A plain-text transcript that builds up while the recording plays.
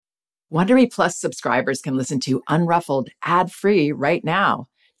Wondery Plus subscribers can listen to Unruffled ad-free right now.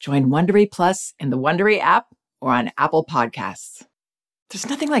 Join Wondery Plus in the Wondery app or on Apple Podcasts. There's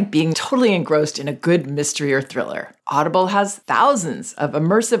nothing like being totally engrossed in a good mystery or thriller. Audible has thousands of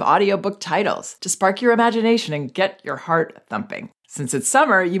immersive audiobook titles to spark your imagination and get your heart thumping. Since it's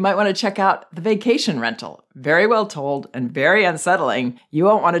summer, you might want to check out The Vacation Rental. Very well told and very unsettling. You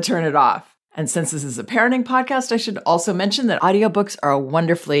won't want to turn it off. And since this is a parenting podcast, I should also mention that audiobooks are a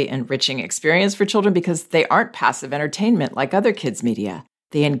wonderfully enriching experience for children because they aren't passive entertainment like other kids' media.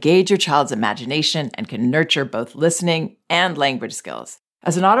 They engage your child's imagination and can nurture both listening and language skills.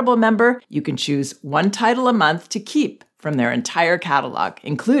 As an Audible member, you can choose one title a month to keep from their entire catalog,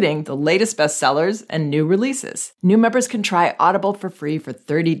 including the latest bestsellers and new releases. New members can try Audible for free for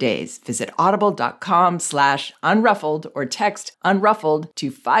 30 days. Visit audible.com/unruffled or text unruffled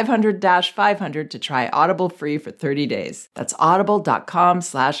to 500-500 to try Audible free for 30 days. That's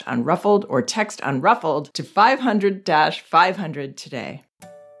audible.com/unruffled or text unruffled to 500-500 today.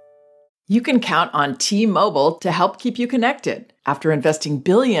 You can count on T-Mobile to help keep you connected. After investing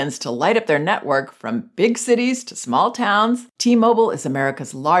billions to light up their network from big cities to small towns, T-Mobile is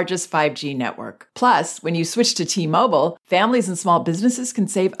America's largest 5G network. Plus, when you switch to T-Mobile, families and small businesses can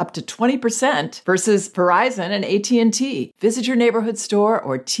save up to 20% versus Verizon and AT&T. Visit your neighborhood store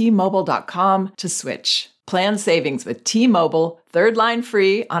or T-Mobile.com to switch. Plan savings with T-Mobile, third line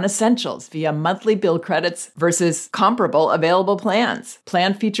free on essentials via monthly bill credits versus comparable available plans.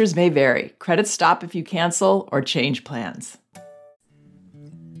 Plan features may vary. Credits stop if you cancel or change plans.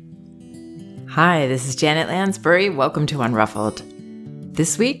 Hi, this is Janet Lansbury. Welcome to Unruffled.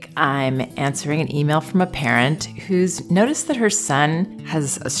 This week, I'm answering an email from a parent who's noticed that her son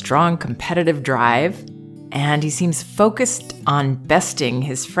has a strong competitive drive, and he seems focused on besting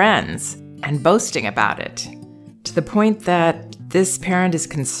his friends and boasting about it, to the point that this parent is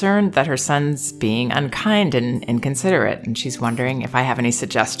concerned that her son's being unkind and inconsiderate, and she's wondering if I have any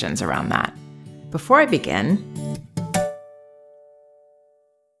suggestions around that. Before I begin,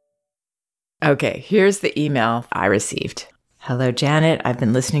 okay, here's the email I received. Hello, Janet. I've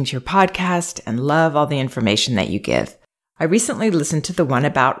been listening to your podcast and love all the information that you give. I recently listened to the one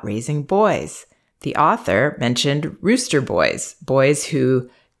about raising boys. The author mentioned rooster boys, boys who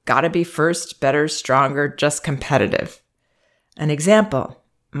gotta be first, better, stronger, just competitive. An example,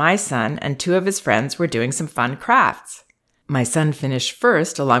 my son and two of his friends were doing some fun crafts. My son finished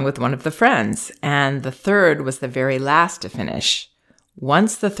first along with one of the friends, and the third was the very last to finish.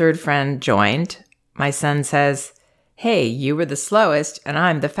 Once the third friend joined, my son says, "Hey, you were the slowest and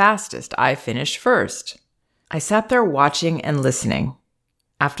I'm the fastest. I finished first." I sat there watching and listening.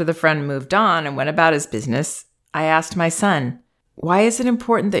 After the friend moved on and went about his business, I asked my son, "Why is it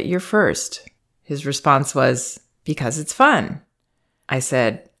important that you're first?" His response was, "Because it's fun." I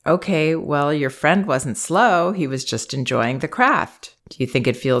said, "Okay, well, your friend wasn't slow. He was just enjoying the craft. Do you think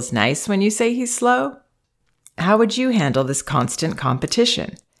it feels nice when you say he's slow?" How would you handle this constant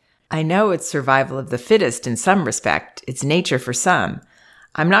competition? I know it's survival of the fittest in some respect. It's nature for some.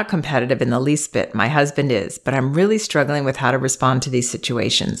 I'm not competitive in the least bit. My husband is, but I'm really struggling with how to respond to these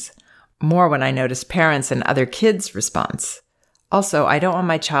situations. More when I notice parents and other kids' response. Also, I don't want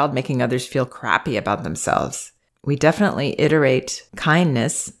my child making others feel crappy about themselves. We definitely iterate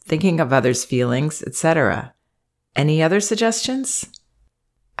kindness, thinking of others' feelings, etc. Any other suggestions?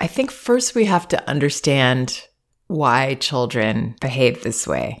 I think first we have to understand why children behave this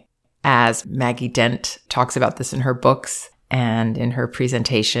way. As Maggie Dent talks about this in her books and in her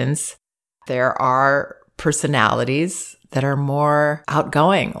presentations, there are personalities that are more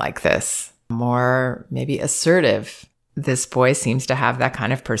outgoing like this, more maybe assertive. This boy seems to have that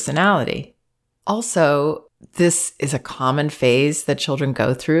kind of personality. Also, this is a common phase that children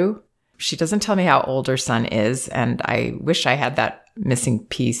go through. She doesn't tell me how old her son is, and I wish I had that missing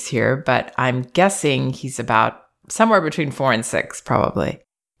piece here, but I'm guessing he's about somewhere between 4 and 6, probably.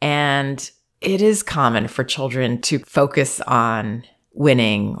 And it is common for children to focus on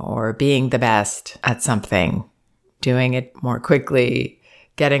winning or being the best at something, doing it more quickly,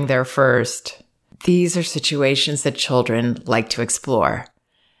 getting there first. These are situations that children like to explore.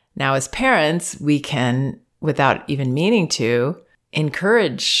 Now, as parents, we can, without even meaning to,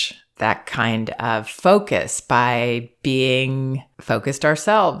 encourage that kind of focus by being focused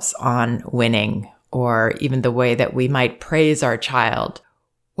ourselves on winning, or even the way that we might praise our child.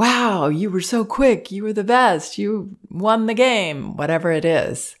 Wow, you were so quick. You were the best. You won the game, whatever it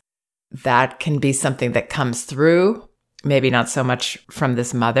is. That can be something that comes through, maybe not so much from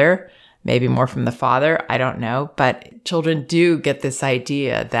this mother, maybe more from the father, I don't know. But children do get this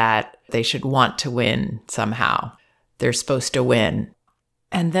idea that they should want to win somehow. They're supposed to win.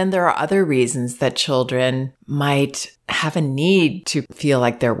 And then there are other reasons that children might have a need to feel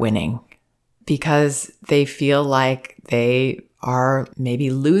like they're winning because they feel like they are maybe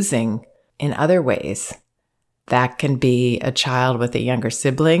losing in other ways. That can be a child with a younger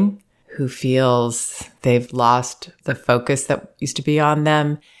sibling who feels they've lost the focus that used to be on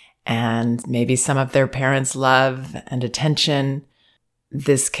them and maybe some of their parents' love and attention.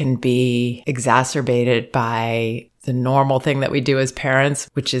 This can be exacerbated by the normal thing that we do as parents,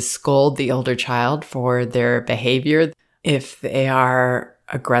 which is scold the older child for their behavior. If they are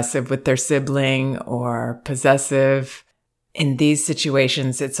aggressive with their sibling or possessive, in these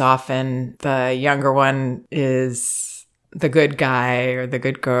situations, it's often the younger one is the good guy or the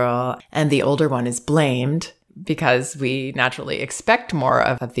good girl, and the older one is blamed because we naturally expect more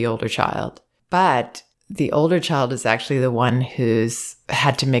of the older child. But the older child is actually the one who's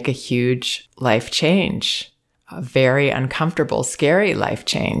had to make a huge life change, a very uncomfortable, scary life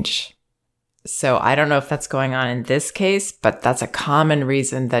change. So I don't know if that's going on in this case, but that's a common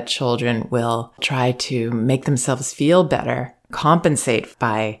reason that children will try to make themselves feel better, compensate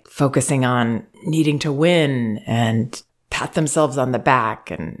by focusing on needing to win and pat themselves on the back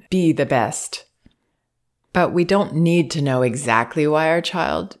and be the best. But we don't need to know exactly why our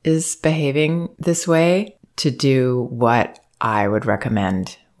child is behaving this way to do what I would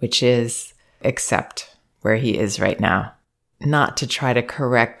recommend, which is accept where he is right now. Not to try to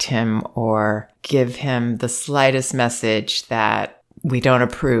correct him or give him the slightest message that we don't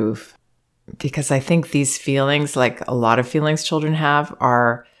approve. Because I think these feelings, like a lot of feelings children have,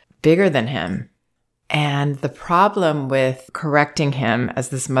 are bigger than him. And the problem with correcting him, as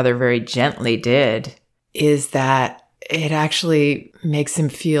this mother very gently did, is that it actually makes him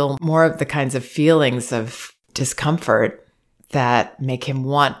feel more of the kinds of feelings of discomfort that make him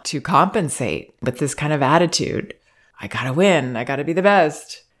want to compensate with this kind of attitude. I gotta win. I gotta be the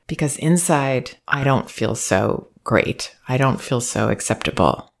best. Because inside, I don't feel so great. I don't feel so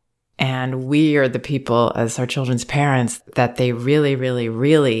acceptable. And we are the people, as our children's parents, that they really, really,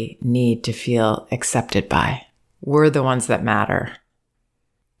 really need to feel accepted by. We're the ones that matter.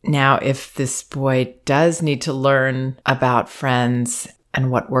 Now, if this boy does need to learn about friends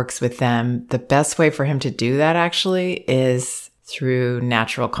and what works with them, the best way for him to do that actually is through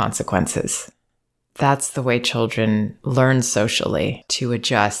natural consequences. That's the way children learn socially to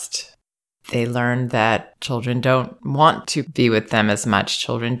adjust. They learn that children don't want to be with them as much.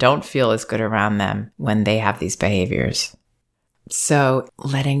 Children don't feel as good around them when they have these behaviors. So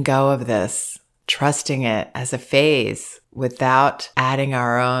letting go of this, trusting it as a phase without adding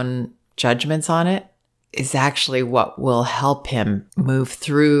our own judgments on it is actually what will help him move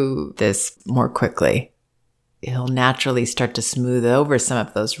through this more quickly. He'll naturally start to smooth over some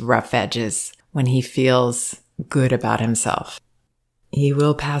of those rough edges when he feels good about himself. He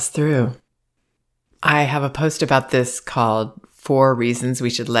will pass through. I have a post about this called 4 Reasons We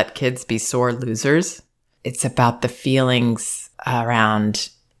Should Let Kids Be Sore Losers. It's about the feelings around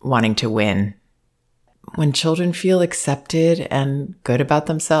wanting to win. When children feel accepted and good about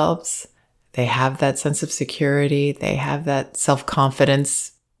themselves, they have that sense of security, they have that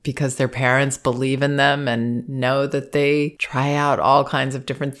self-confidence because their parents believe in them and know that they try out all kinds of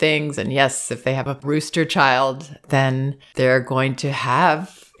different things. And yes, if they have a rooster child, then they're going to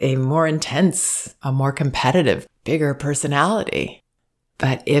have a more intense, a more competitive, bigger personality.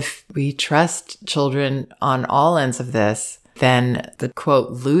 But if we trust children on all ends of this, then the quote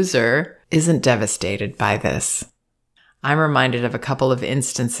loser isn't devastated by this. I'm reminded of a couple of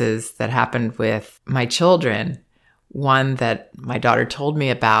instances that happened with my children. One that my daughter told me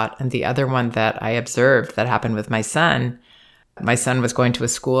about, and the other one that I observed that happened with my son. My son was going to a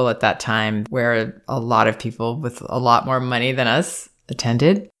school at that time where a lot of people with a lot more money than us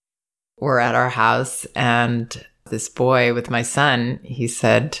attended, were at our house. And this boy with my son, he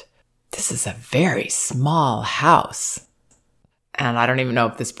said, "This is a very small house." And I don't even know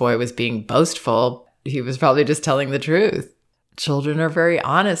if this boy was being boastful. He was probably just telling the truth. Children are very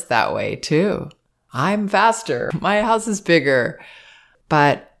honest that way too. I'm faster. My house is bigger.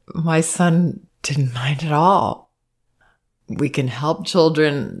 But my son didn't mind at all. We can help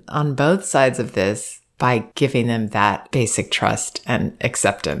children on both sides of this by giving them that basic trust and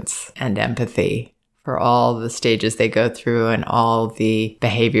acceptance and empathy for all the stages they go through and all the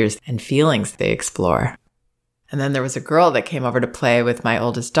behaviors and feelings they explore. And then there was a girl that came over to play with my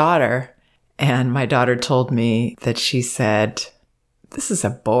oldest daughter. And my daughter told me that she said, "This is a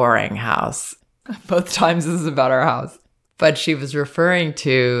boring house." Both times this is about our house. But she was referring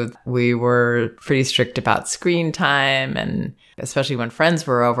to, we were pretty strict about screen time. And especially when friends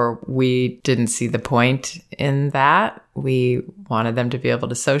were over, we didn't see the point in that. We wanted them to be able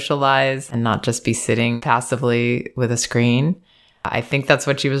to socialize and not just be sitting passively with a screen. I think that's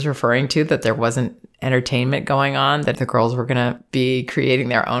what she was referring to, that there wasn't entertainment going on, that the girls were going to be creating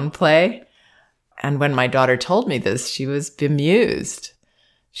their own play. And when my daughter told me this, she was bemused.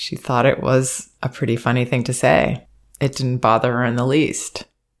 She thought it was a pretty funny thing to say. It didn't bother her in the least.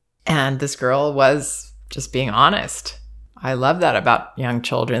 And this girl was just being honest. I love that about young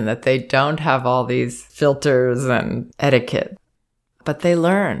children, that they don't have all these filters and etiquette, but they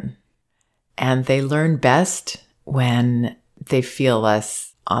learn. And they learn best when they feel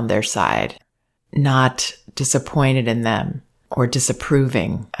us on their side, not disappointed in them or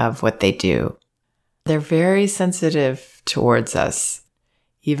disapproving of what they do. They're very sensitive towards us.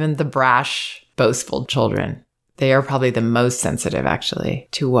 Even the brash, boastful children, they are probably the most sensitive, actually,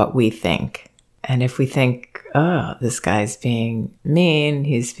 to what we think. And if we think, oh, this guy's being mean,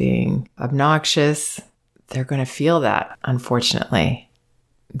 he's being obnoxious, they're going to feel that, unfortunately.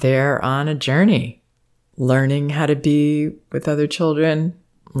 They're on a journey, learning how to be with other children,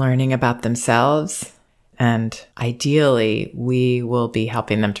 learning about themselves, and ideally, we will be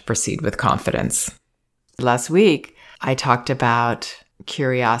helping them to proceed with confidence. Last week, I talked about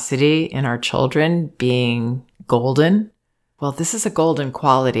curiosity in our children being golden. Well, this is a golden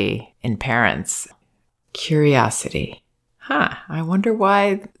quality in parents. Curiosity. I wonder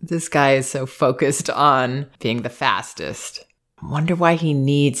why this guy is so focused on being the fastest. I wonder why he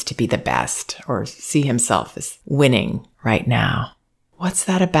needs to be the best or see himself as winning right now. What's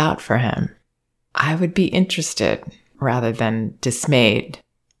that about for him? I would be interested rather than dismayed.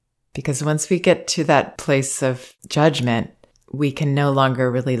 Because once we get to that place of judgment, we can no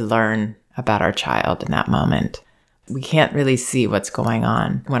longer really learn about our child in that moment. We can't really see what's going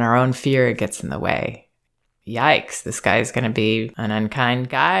on when our own fear gets in the way. Yikes, this guy's going to be an unkind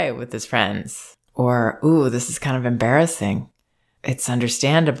guy with his friends. Or, ooh, this is kind of embarrassing. It's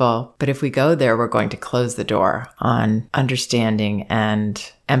understandable, but if we go there, we're going to close the door on understanding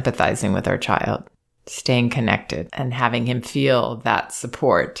and empathizing with our child, staying connected and having him feel that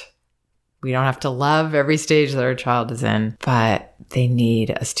support. We don't have to love every stage that our child is in, but they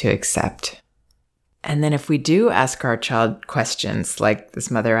need us to accept. And then if we do ask our child questions, like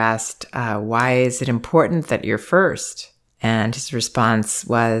this mother asked, why is it important that you're first? And his response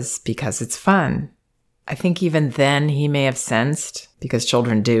was, because it's fun. I think even then he may have sensed, because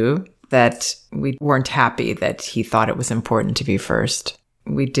children do, that we weren't happy that he thought it was important to be first.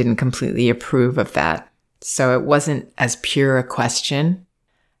 We didn't completely approve of that. So it wasn't as pure a question.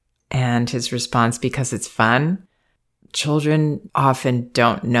 And his response, because it's fun. Children often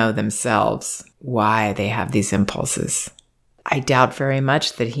don't know themselves why they have these impulses. I doubt very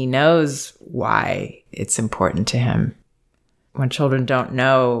much that he knows why it's important to him. When children don't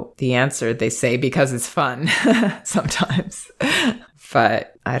know the answer, they say because it's fun sometimes.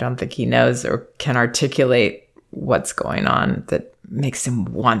 But I don't think he knows or can articulate what's going on that makes him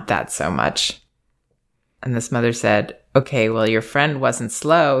want that so much. And this mother said, okay, well, your friend wasn't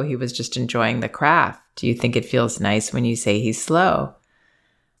slow. He was just enjoying the craft. Do you think it feels nice when you say he's slow?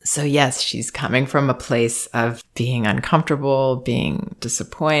 So yes, she's coming from a place of being uncomfortable, being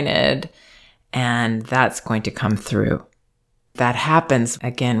disappointed, and that's going to come through. That happens,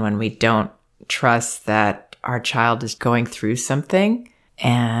 again, when we don't trust that our child is going through something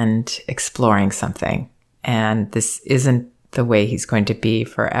and exploring something. And this isn't the way he's going to be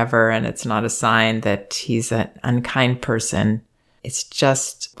forever, and it's not a sign that he's an unkind person. It's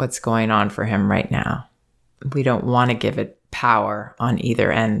just what's going on for him right now. We don't want to give it power on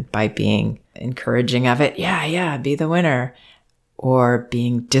either end by being encouraging of it. Yeah, be the winner. Or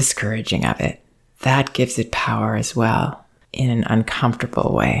being discouraging of it. That gives it power as well in an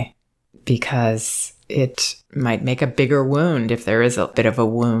uncomfortable way, because it might make a bigger wound if there is a bit of a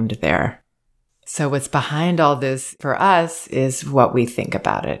wound there. So what's behind all this for us is what we think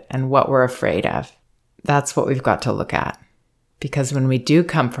about it and what we're afraid of. That's what we've got to look at. Because when we do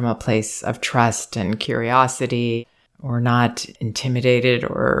come from a place of trust and curiosity, we're not intimidated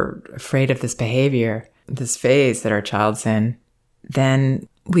or afraid of this behavior, this phase that our child's in, then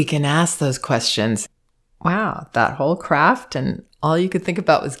we can ask those questions. Wow, that whole craft and all you could think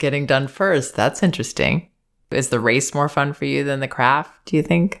about was getting done first. That's interesting. Is the race more fun for you than the craft, do you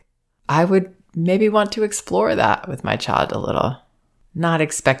think? I would maybe want to explore that with my child a little. Not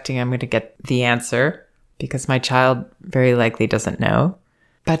expecting I'm going to get the answer, because my child very likely doesn't know,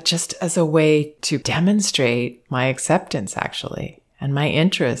 but just as a way to demonstrate my acceptance, actually, and my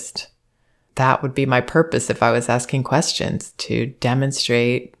interest. That would be my purpose if I was asking questions, to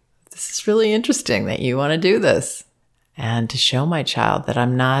demonstrate this is really interesting that you want to do this, and to show my child that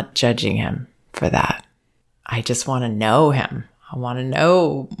I'm not judging him for that. I just want to know him. I want to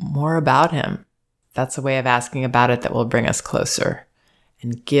know more about him. That's a way of asking about it that will bring us closer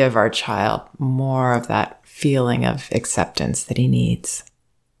and give our child more of that feeling of acceptance that he needs.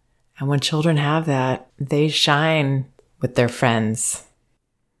 And when children have that, they shine with their friends.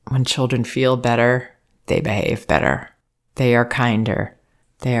 When children feel better, they behave better. They are kinder.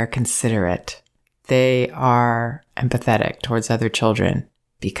 They are considerate. They are empathetic towards other children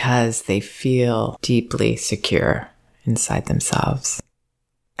because they feel deeply secure inside themselves.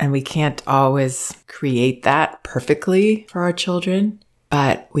 And we can't always create that perfectly for our children,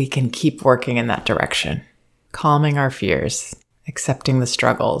 but we can keep working in that direction. Calming our fears, accepting the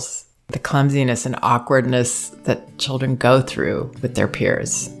struggles, the clumsiness and awkwardness that children go through with their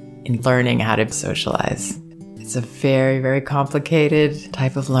peers in learning how to socialize. It's a very, very complicated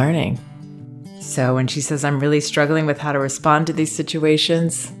type of learning. So when she says, I'm really struggling with how to respond to these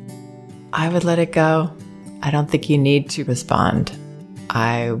situations, I would let it go. I don't think you need to respond.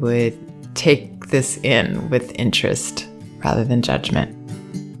 I would take this in with interest rather than judgment.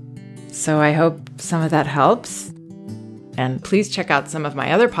 So I hope some of that helps. And please check out some of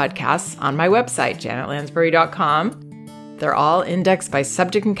my other podcasts on my website, janetlansbury.com. They're all indexed by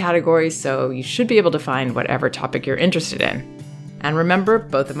subject and category, so you should be able to find whatever topic you're interested in. And remember,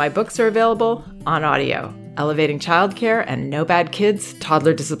 both of my books are available on audio, Elevating Childcare and No Bad Kids,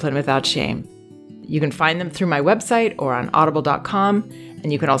 Toddler Discipline Without Shame. You can find them through my website or on audible.com,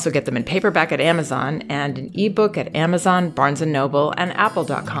 and you can also get them in paperback at Amazon and an ebook at Amazon, Barnes & Noble, and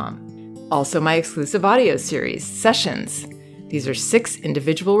apple.com. Also my exclusive audio series, Sessions. These are 6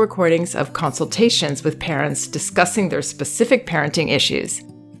 individual recordings of consultations with parents discussing their specific parenting issues.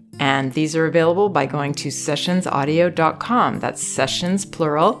 And these are available by going to sessionsaudio.com. That's sessions,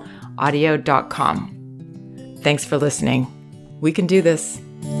 plural, audio.com. Thanks for listening. We can do this.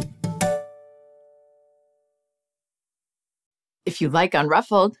 If you like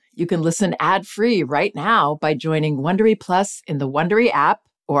Unruffled, you can listen ad-free right now by joining Wondery Plus in the Wondery app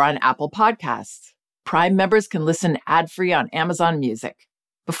or on Apple Podcasts. Prime members can listen ad-free on Amazon Music.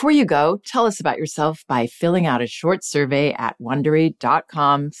 Before you go, tell us about yourself by filling out a short survey at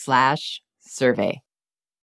Wondery.com/survey.